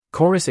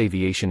Chorus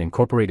Aviation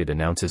Incorporated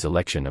announces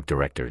election of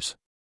directors.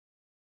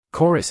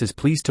 Chorus is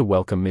pleased to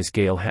welcome Ms.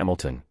 Gail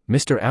Hamilton,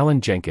 Mr.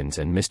 Alan Jenkins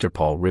and Mr.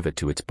 Paul Rivett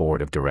to its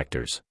board of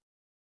directors.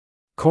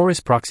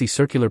 Chorus proxy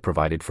circular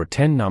provided for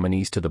 10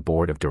 nominees to the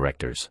board of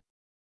directors.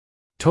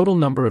 Total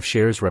number of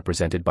shares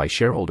represented by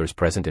shareholders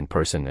present in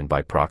person and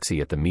by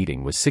proxy at the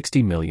meeting was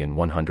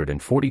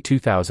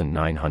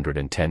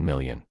 60,142,910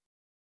 million.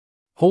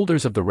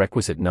 Holders of the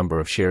requisite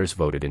number of shares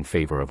voted in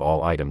favor of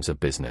all items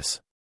of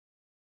business.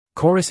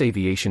 Chorus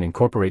Aviation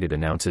Incorporated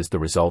announces the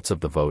results of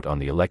the vote on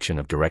the election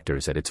of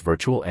directors at its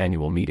virtual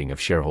annual meeting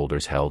of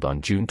shareholders held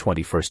on June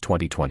 21,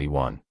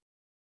 2021.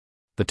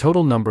 The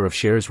total number of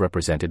shares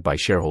represented by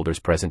shareholders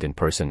present in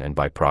person and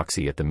by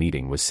proxy at the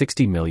meeting was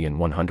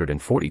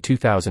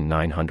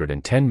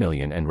 60,142,910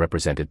 million and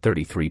represented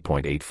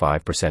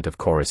 33.85% of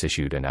Chorus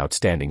issued and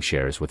outstanding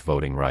shares with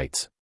voting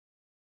rights.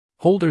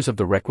 Holders of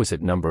the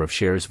requisite number of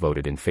shares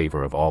voted in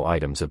favor of all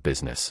items of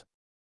business.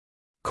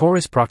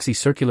 Chorus proxy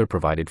circular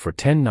provided for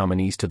 10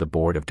 nominees to the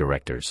board of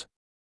directors.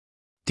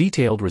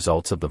 Detailed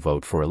results of the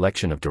vote for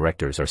election of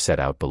directors are set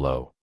out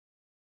below.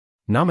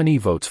 Nominee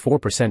votes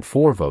 4%,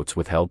 4 votes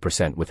withheld,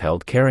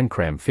 Karen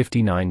Cram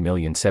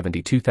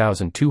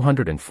 59,072,204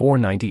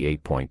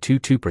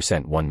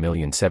 98.22%,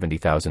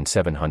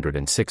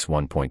 1,070,706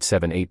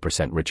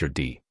 1.78%, Richard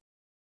D.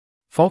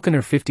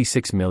 Falconer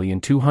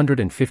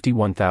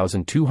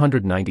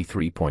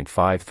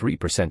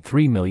 56,251,293.53%,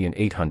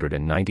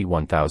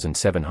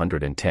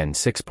 3,891,710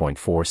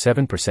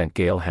 6.47%,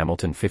 Gail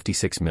Hamilton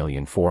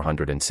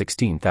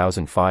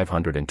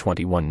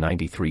 56,416,521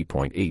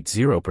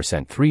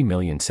 93.80%,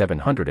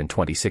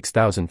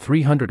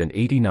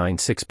 3,726,389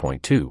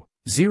 6.2%,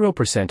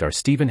 0% are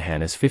Stephen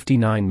Hannes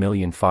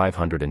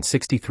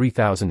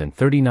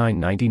 59,563,039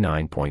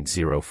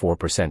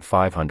 99.04%,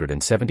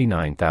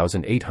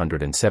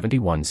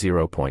 579,871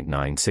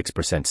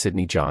 0.96%,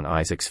 Sidney John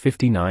Isaacs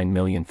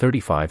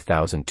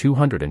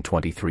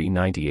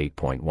 59,035,223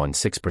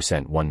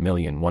 98.16%,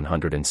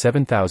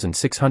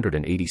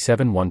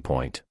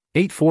 1,107,687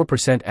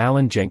 1.84%,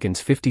 Alan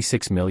Jenkins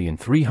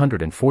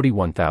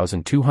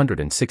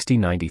 56,341,260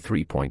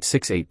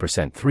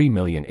 93.68%,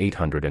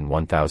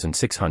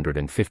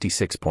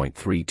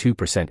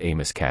 3,801,656.32%,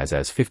 Amos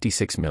Kazaz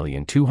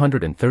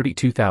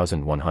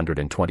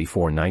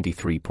 56,232,124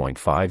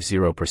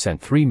 93.50%,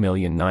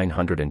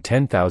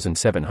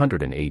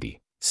 3,910,780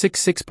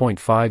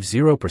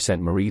 6.50%,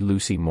 Marie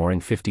Lucy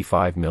Morin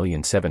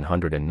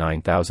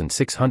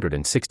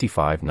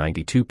 55,709,665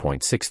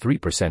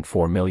 92.63%,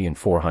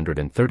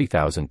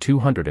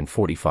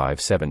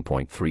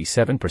 4,430,245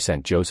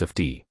 7.37%, Joseph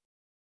D.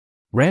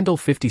 Randall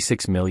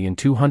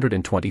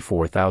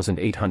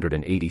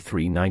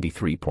 56,224,883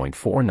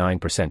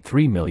 93.49%,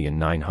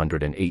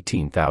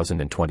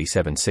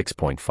 3,918,027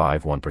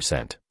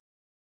 6.51%.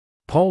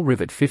 Paul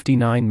Rivett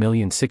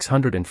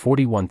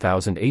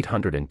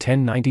 59,641,810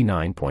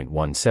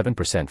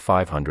 99.17%,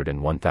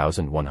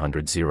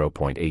 501,100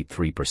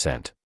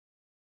 0.83%.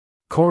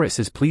 Chorus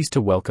is pleased to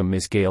welcome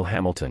Ms. Gail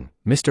Hamilton,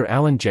 Mr.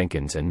 Alan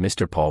Jenkins and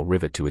Mr. Paul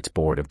Rivett to its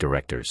board of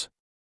directors.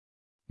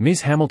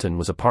 Ms. Hamilton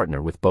was a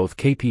partner with both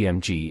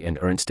KPMG and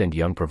Ernst &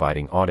 Young,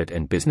 providing audit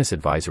and business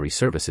advisory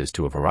services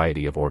to a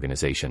variety of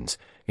organizations,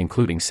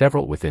 including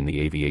several within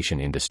the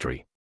aviation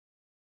industry.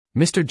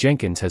 Mr.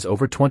 Jenkins has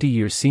over 20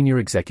 years senior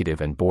executive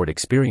and board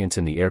experience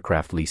in the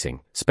aircraft leasing,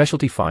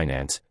 specialty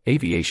finance,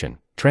 aviation,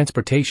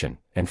 transportation,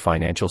 and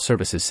financial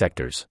services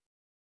sectors.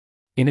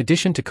 In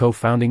addition to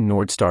co-founding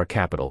Nordstar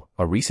Capital,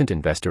 a recent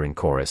investor in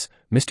Chorus,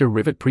 Mr.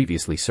 Rivett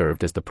previously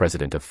served as the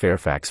president of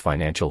Fairfax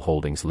Financial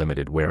Holdings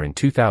Limited, where in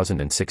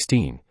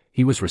 2016,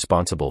 he was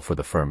responsible for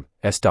the firm's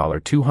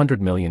 $200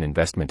 million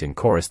investment in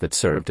Chorus that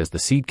served as the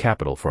seed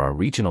capital for our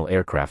regional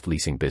aircraft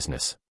leasing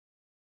business.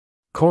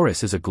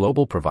 Chorus is a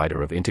global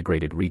provider of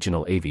integrated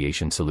regional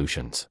aviation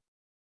solutions.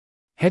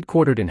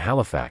 Headquartered in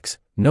Halifax,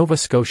 Nova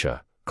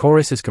Scotia,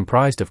 Chorus is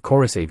comprised of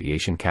Chorus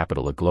Aviation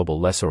Capital, a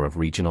global lessor of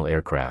regional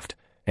aircraft,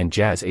 and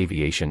Jazz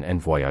Aviation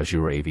and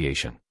Voyageur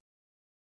Aviation.